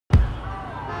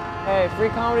Hey, free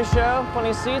comedy show,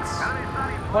 plenty of seats,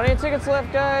 plenty of tickets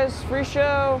left, guys. Free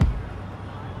show.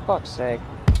 Fuck's sake.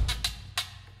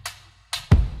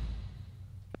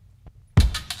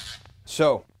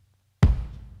 So,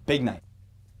 big night.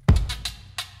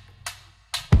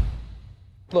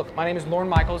 Look, my name is Lorne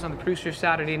Michaels. I'm the producer of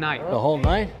Saturday Night. The whole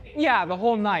night? Yeah, the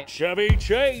whole night. Chevy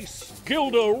Chase,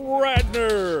 Gilda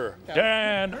Radner,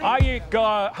 Dan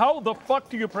Iyek, how the fuck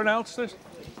do you pronounce this?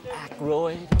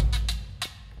 Ackroyd.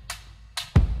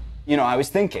 You know, I was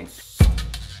thinking,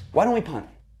 why don't we punt?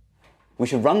 We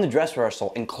should run the dress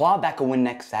rehearsal and claw back a win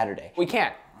next Saturday. We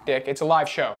can't, Dick. It's a live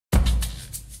show.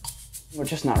 We're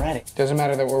just not ready. Doesn't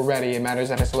matter that we're ready. It matters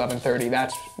that it's 11:30.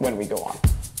 That's when we go on.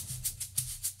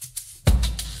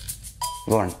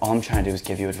 Lauren, all I'm trying to do is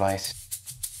give you advice.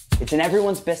 It's in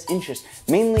everyone's best interest,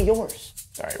 mainly yours.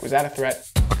 Sorry, was that a threat?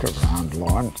 Look around,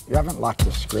 Lauren. You haven't locked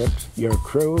the script. Your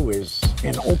crew is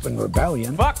in open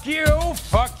rebellion. Fuck you!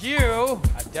 Fuck you!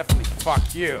 I definitely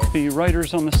fuck you. The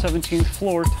writers on the 17th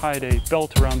floor tied a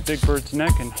belt around Big Bird's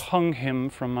neck and hung him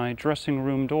from my dressing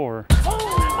room door.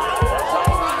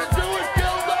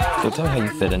 So tell me how you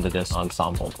fit into this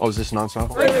ensemble. Oh, is this an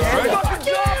ensemble?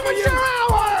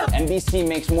 NBC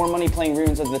makes more money playing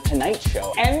runes of The Tonight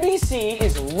Show. NBC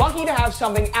is lucky to have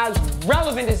something as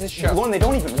relevant as this show. Lauren, they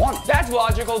don't even want it. That's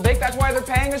logical, Dick. That's why they're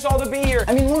paying us all to be here.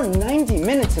 I mean, Lauren, 90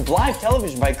 minutes of live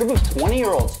television by a group of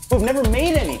 20-year-olds who have never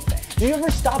made anything. Do you ever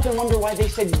stop and wonder why they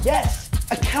said yes?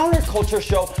 A counterculture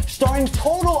show starring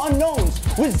total unknowns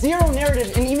with zero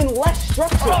narrative and even less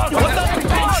structure. What the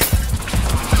fuck?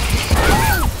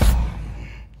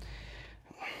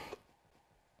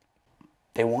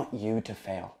 They want you to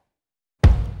fail.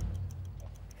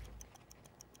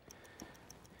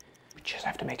 We just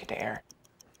have to make it to air.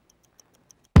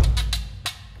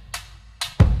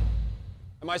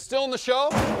 Am I still in the show?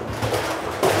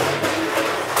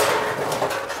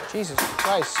 Jesus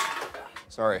Christ.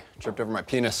 Sorry, tripped over my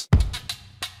penis.